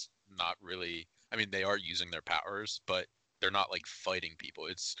is it's not really. I mean, they are using their powers, but they're not like fighting people.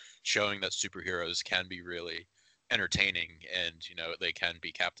 It's showing that superheroes can be really entertaining, and they can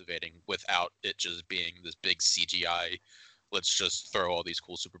be captivating without it just being this big CGI. Let's just throw all these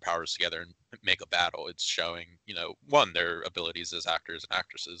cool superpowers together and make a battle. It's showing, one, their abilities as actors and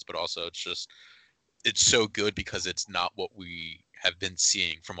actresses, but also it's so good because it's not what we have been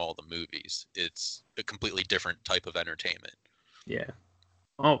seeing from all the movies. It's a completely different type of entertainment. Yeah.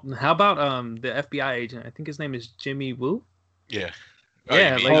 Oh, how about the FBI agent? I think his name is Jimmy Woo. Yeah.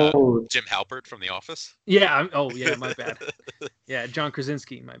 Yeah, you mean, Jim Halpert from The Office? Yeah. Oh, yeah. My bad. Yeah, John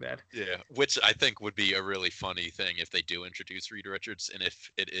Krasinski. My bad. Yeah, which I think would be a really funny thing if they do introduce Reed Richards, and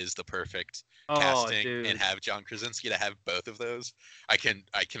if it is the perfect casting, dude. and have John Krasinski to have both of those. I can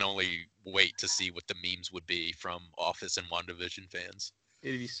only wait to see what the memes would be from Office and WandaVision fans.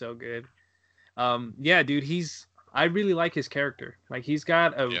 It'd be so good. Yeah, dude. I really like his character. Like he's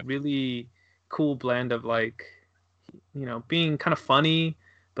got a really cool blend of like, being kind of funny,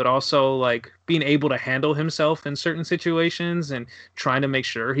 but also like being able to handle himself in certain situations and trying to make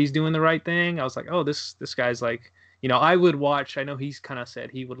sure he's doing the right thing. I was like, oh, this guy's like, I would watch. I know he's kind of said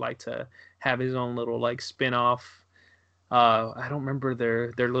he would like to have his own little like spin-off. I don't remember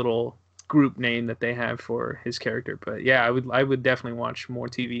their little group name that they have for his character, but yeah, I would definitely watch more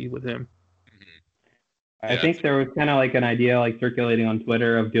TV with him. I think there was kind of like an idea like circulating on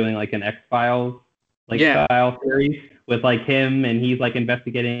Twitter of doing like an X-Files style series with like him, and he's like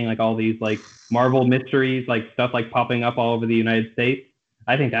investigating like all these like Marvel mysteries, like stuff like popping up all over the United States.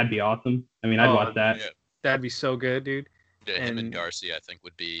 I think that'd be awesome. I mean, I'd watch that. Yeah. That'd be so good, dude. Yeah, him and Darcy, I think,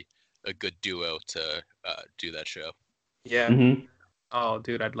 would be a good duo to do that show. Yeah. Mm-hmm. Oh,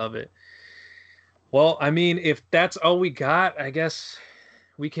 dude, I'd love it. Well, I mean, if that's all we got, I guess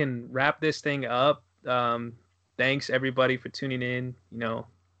we can wrap this thing up. Thanks everybody for tuning in,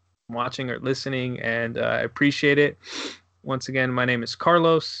 watching or listening, and I appreciate it. Once again, my name is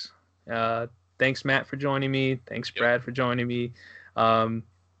Carlos. Thanks, Matt, for joining me. Thanks, Brad, for joining me.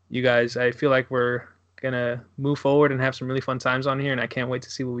 You guys, I feel like we're gonna move forward and have some really fun times on here, and I can't wait to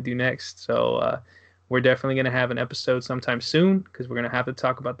see what we do next. So we're definitely gonna have an episode sometime soon, because we're gonna have to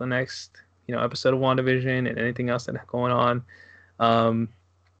talk about the next episode of WandaVision and anything else that's going on.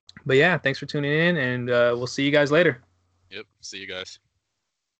 But yeah, thanks for tuning in, and we'll see you guys later. Yep. See you guys.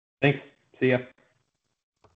 Thanks. See ya.